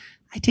book?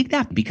 I take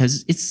that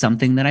because it's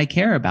something that I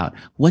care about.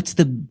 What's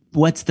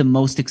the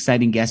most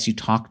exciting guest you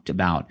talked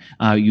about,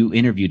 you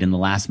interviewed in the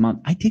last month?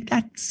 I take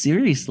that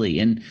seriously.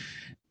 And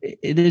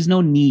there's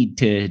no need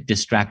to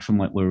distract from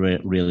what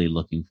we're really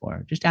looking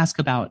for. Just ask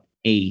about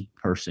a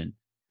person.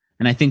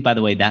 And I think, by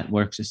the way, that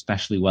works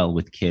especially well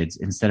with kids.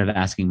 Instead of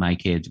asking my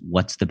kids,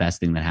 what's the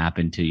best thing that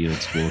happened to you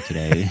at school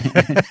today?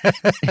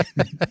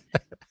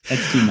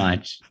 That's too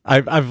much.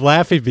 I'm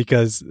laughing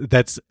because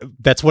that's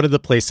one of the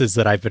places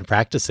that I've been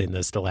practicing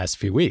this the last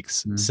few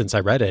weeks since I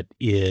read it.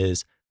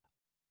 Is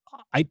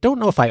I don't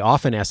know if I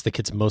often ask the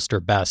kids most or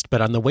best,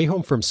 but on the way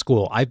home from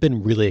school, I've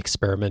been really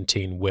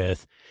experimenting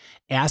with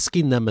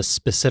asking them a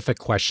specific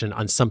question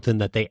on something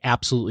that they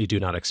absolutely do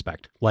not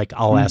expect. Like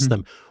I'll ask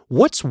them,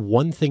 what's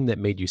one thing that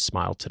made you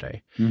smile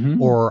today?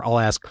 Or I'll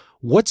ask,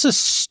 what's a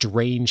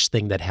strange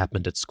thing that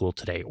happened at school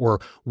today?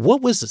 Or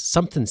what was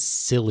something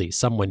silly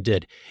someone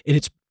did? And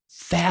it's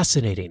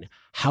fascinating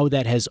how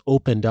that has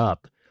opened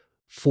up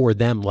for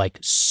them, like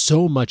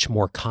so much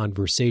more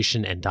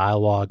conversation and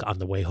dialogue on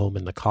the way home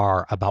in the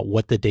car about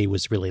what the day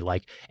was really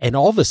like. And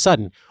all of a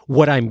sudden,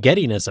 what I'm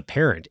getting as a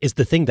parent is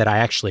the thing that I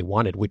actually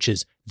wanted, which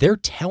is they're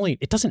telling,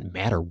 it doesn't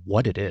matter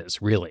what it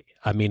is, really.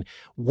 I mean,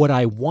 what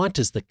I want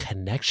is the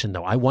connection,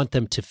 though. I want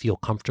them to feel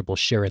comfortable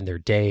sharing their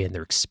day and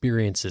their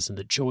experiences and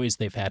the joys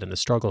they've had and the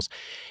struggles.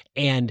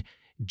 And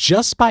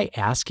just by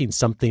asking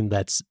something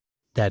that's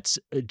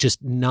just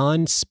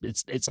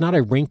it's not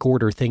a rank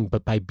order thing,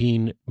 but by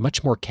being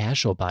much more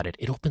casual about it,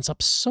 it opens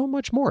up so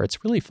much more.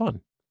 It's really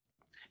fun.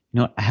 You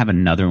know, I have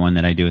another one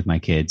that I do with my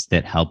kids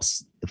that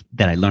helps,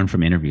 that I learned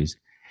from interviews.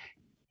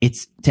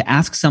 it's to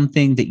ask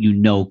something that you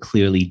know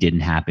clearly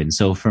didn't happen.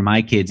 So for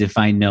my kids, if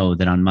I know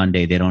that on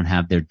Monday they don't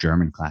have their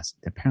German class,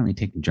 they're apparently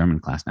taking German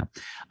class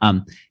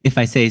now. If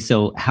I say,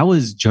 so how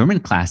was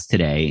German class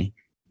today?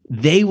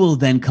 They will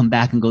then come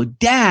back and go,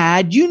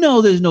 Dad, you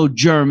know there's no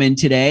German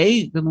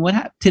today.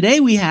 Today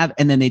we have,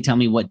 and then they tell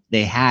me what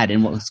they had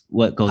and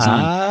what goes on.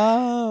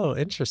 Oh,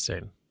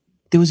 interesting.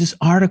 There was this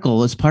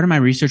article as part of my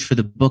research for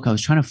the book. I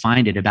was trying to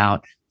find it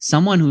about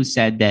someone who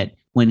said that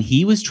when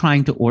he was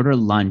trying to order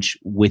lunch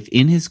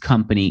within his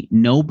company,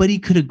 nobody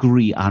could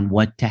agree on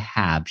what to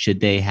have.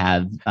 Should they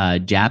have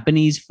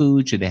Japanese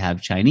food? Should they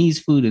have Chinese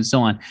food? And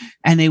so on.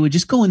 And they would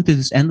just go into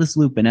this endless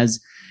loop. And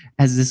as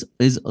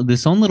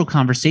this own little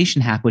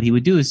conversation hack, what he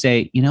would do is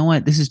say, you know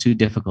what, this is too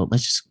difficult.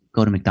 Let's just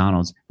go to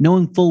McDonald's,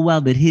 knowing full well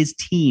that his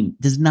team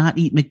does not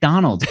eat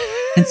McDonald's.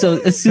 And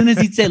so as soon as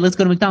he'd say, let's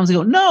go to McDonald's, I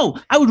go, no,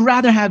 I would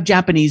rather have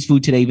Japanese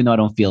food today, even though I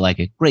don't feel like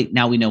it. Great.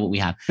 Now we know what we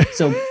have.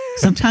 So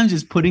sometimes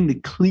just putting the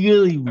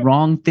clearly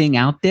wrong thing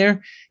out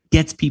there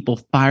gets people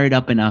fired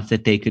up enough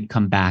that they could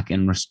come back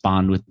and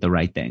respond with the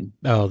right thing.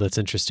 Oh, that's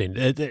interesting.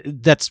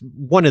 That's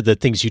one of the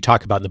things you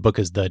talk about in the book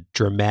is the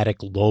dramatic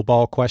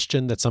lowball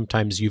question that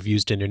sometimes you've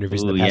used in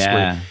interviews in the past,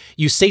 where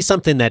you say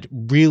something that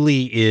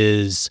really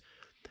is,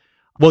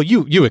 well,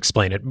 you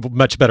explain it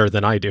much better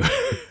than I do.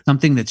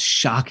 Something that's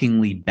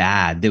shockingly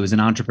bad. There was an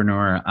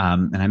entrepreneur,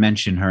 and I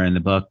mentioned her in the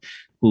book,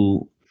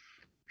 who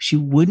she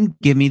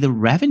wouldn't give me the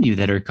revenue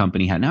that her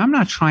company had. Now, I'm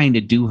not trying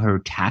to do her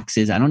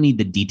taxes. I don't need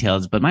the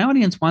details, but my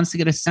audience wants to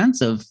get a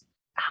sense of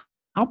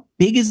how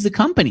big is the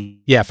company?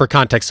 Yeah, for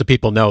context, so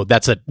people know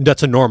that's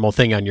a normal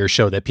thing on your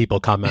show that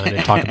people come on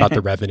and talk about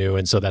the revenue,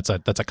 and so that's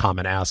a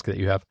common ask that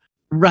you have.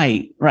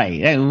 Right.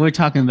 We're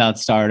talking about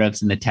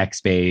startups in the tech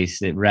space.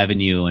 That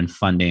revenue and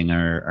funding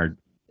are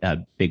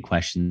big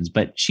questions,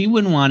 but she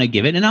wouldn't want to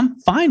give it, and I'm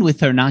fine with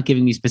her not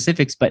giving me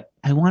specifics. But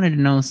I wanted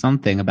to know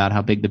something about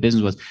how big the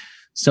business was,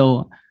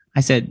 so I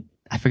said,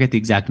 I forget the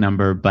exact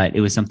number, but it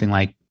was something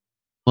like,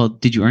 well,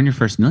 did you earn your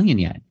first $1 million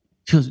yet?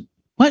 She goes,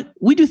 what?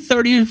 We do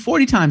 30 or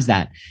 40 times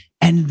that.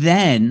 And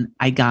then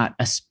I got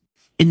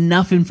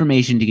enough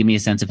information to give me a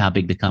sense of how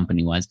big the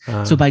company was.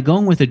 So by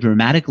going with a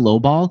dramatic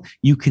lowball,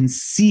 you can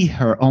see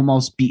her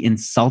almost be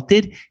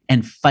insulted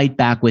and fight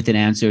back with an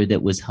answer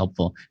that was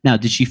helpful. Now,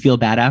 did she feel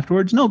bad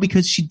afterwards? No,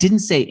 because she didn't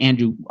say,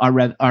 Andrew,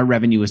 our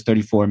revenue was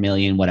 34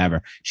 million,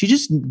 whatever. She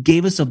just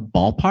gave us a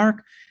ballpark.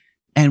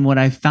 And what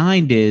I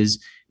find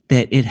is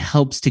that it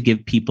helps to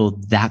give people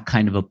that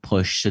kind of a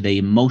push so they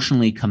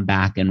emotionally come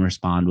back and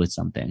respond with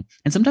something.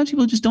 And sometimes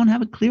people just don't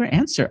have a clear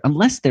answer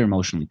unless they're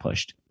emotionally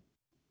pushed.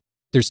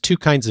 There's two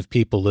kinds of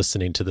people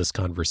listening to this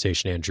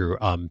conversation, Andrew.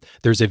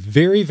 There's a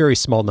very, very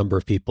small number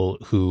of people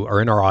who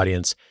are in our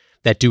audience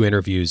that do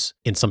interviews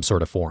in some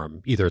sort of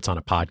forum. Either it's on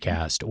a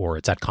podcast or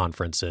it's at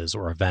conferences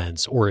or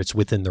events or it's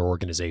within their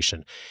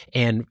organization.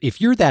 And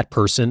if you're that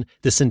person,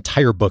 this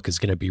entire book is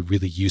going to be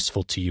really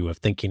useful to you of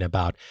thinking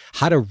about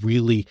how to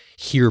really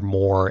hear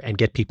more and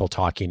get people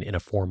talking in a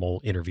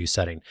formal interview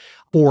setting.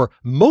 For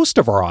most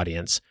of our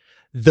audience,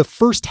 the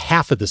first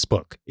half of this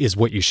book is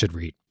what you should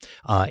read.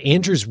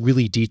 Andrew's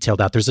really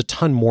detailed out. There's a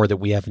ton more that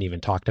we haven't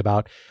even talked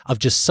about of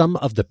just some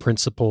of the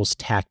principles,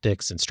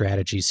 tactics, and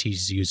strategies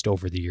he's used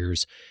over the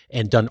years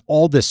and done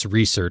all this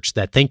research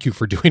that, thank you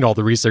for doing all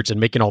the research and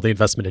making all the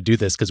investment to do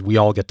this, because we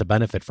all get to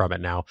benefit from it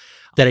now,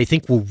 that I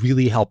think will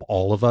really help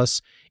all of us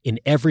in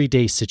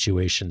everyday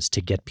situations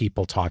to get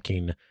people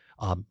talking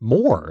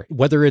more,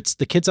 whether it's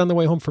the kids on the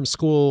way home from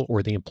school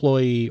or the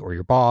employee or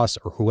your boss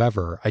or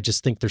whoever. I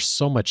just think there's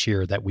so much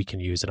here that we can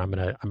use, and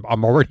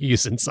I'm already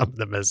using some of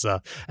them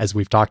as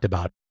we've talked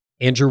about.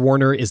 Andrew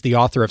Warner is the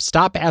author of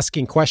Stop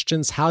Asking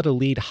Questions: How to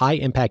Lead High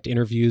Impact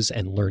Interviews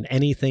and Learn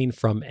Anything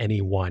from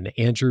Anyone.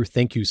 Andrew,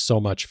 thank you so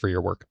much for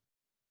your work.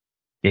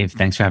 Dave,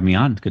 thanks for having me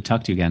on. Good to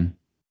talk to you again.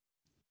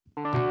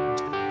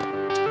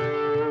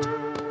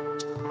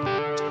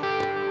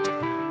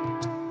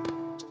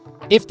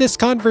 If this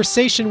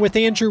conversation with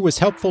Andrew was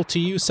helpful to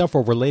you,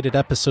 several related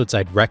episodes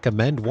I'd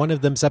recommend. One of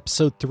them's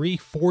episode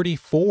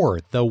 344,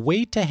 The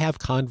Way to Have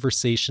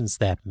Conversations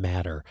That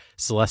Matter.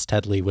 Celeste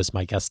Headley was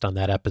my guest on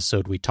that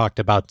episode. We talked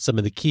about some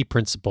of the key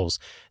principles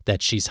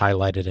that she's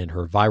highlighted in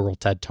her viral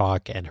TED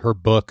Talk and her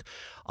book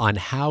on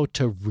how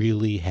to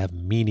really have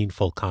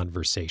meaningful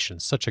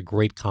conversations. Such a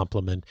great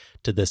compliment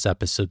to this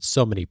episode.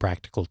 So many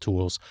practical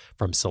tools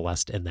from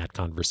Celeste in that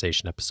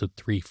conversation, episode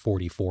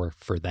 344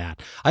 for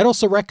that. I'd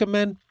also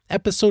recommend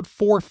episode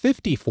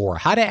 454,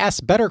 How to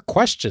Ask Better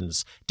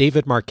Questions.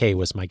 David Marquet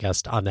was my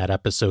guest on that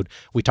episode.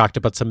 We talked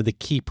about some of the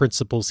key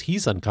principles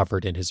he's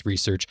uncovered in his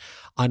research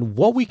on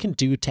what we can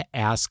do to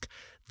ask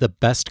the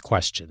best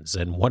questions.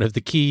 And one of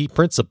the key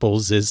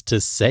principles is to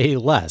say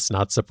less,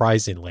 not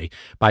surprisingly.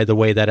 By the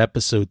way, that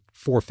episode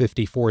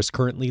 454 is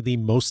currently the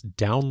most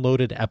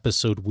downloaded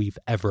episode we've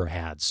ever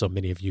had. So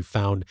many of you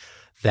found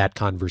that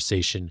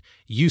conversation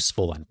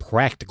useful and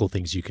practical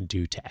things you can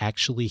do to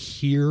actually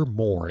hear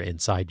more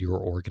inside your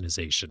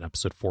organization,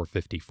 episode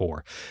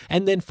 454.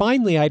 And then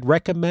finally, I'd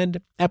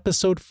recommend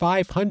episode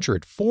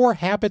 500, 4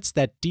 Habits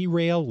That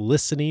Derail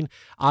Listening.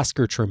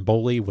 Oscar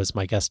Trimboli was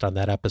my guest on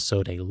that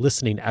episode, a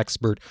listening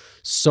expert.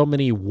 So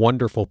many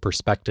wonderful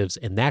perspectives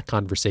in that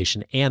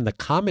conversation and the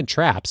common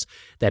traps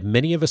that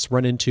many of us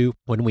run into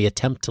when we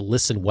attempt to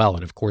listen well.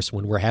 And of course,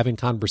 when we're having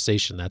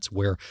conversation, that's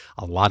where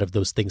a lot of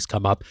those things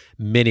come up.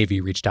 Many of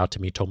you reached out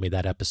to me, told me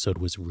that episode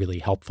was really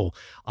helpful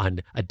on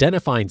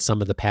identifying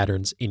some of the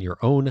patterns in your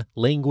own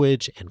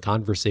language and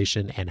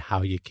conversation and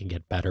how you can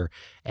get better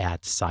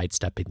at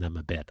sidestepping them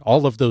a bit.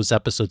 All of those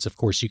episodes, of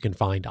course, you can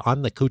find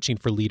on the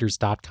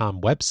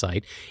coachingforleaders.com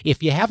website.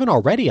 If you haven't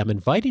already, I'm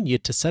inviting you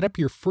to set up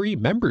your free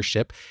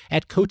membership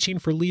at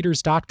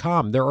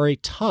coachingforleaders.com. There are a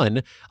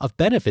ton of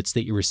benefits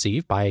that you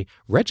receive by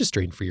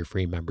registering for your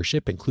free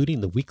membership, including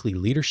the weekly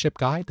leadership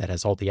guide that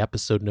has all the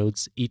episode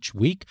notes each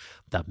week,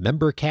 the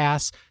member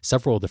cast,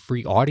 several of the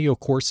free audio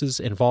courses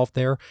involved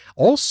there.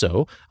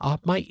 Also,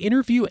 my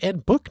interview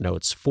and book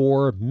notes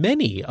for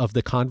many of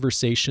the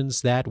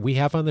conversations that we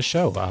have on the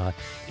show.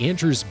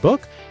 Andrew's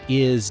book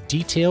is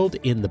detailed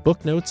in the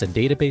book notes and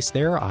database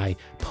there. I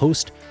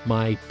post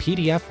my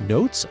PDF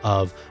notes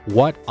of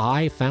what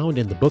I found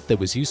in the book that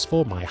was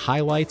useful, my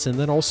highlights, and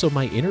then also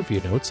my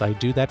interview notes. I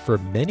do that for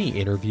many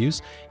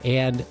interviews,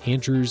 and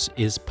Andrew's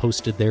is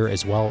posted there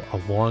as well,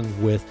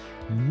 along with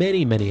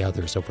many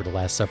others over the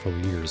last several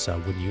years.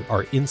 When you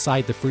are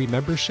inside the free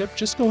membership,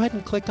 just go ahead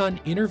and click on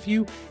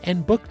interview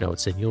and book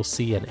notes, and you'll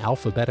see an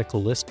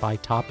alphabetical list by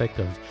topic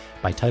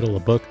by title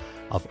of book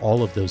of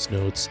all of those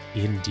notes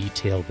in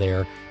detail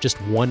there. Just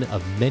one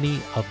of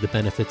many of the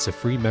benefits of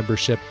free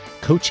membership.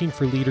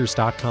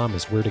 Coachingforleaders.com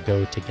is where to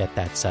go to get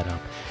that set up.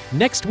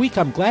 Next week,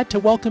 I'm glad to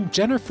welcome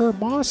Jennifer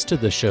Moss to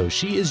the show.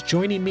 She is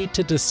joining me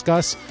to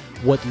discuss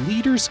what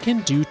leaders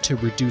can do to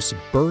reduce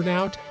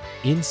burnout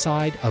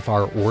inside of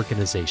our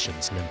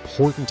organizations, an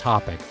important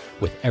topic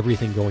with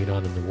everything going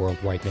on in the world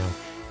right now.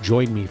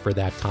 Join me for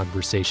that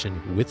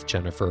conversation with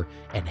Jennifer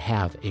and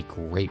have a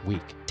great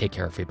week. Take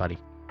care, everybody.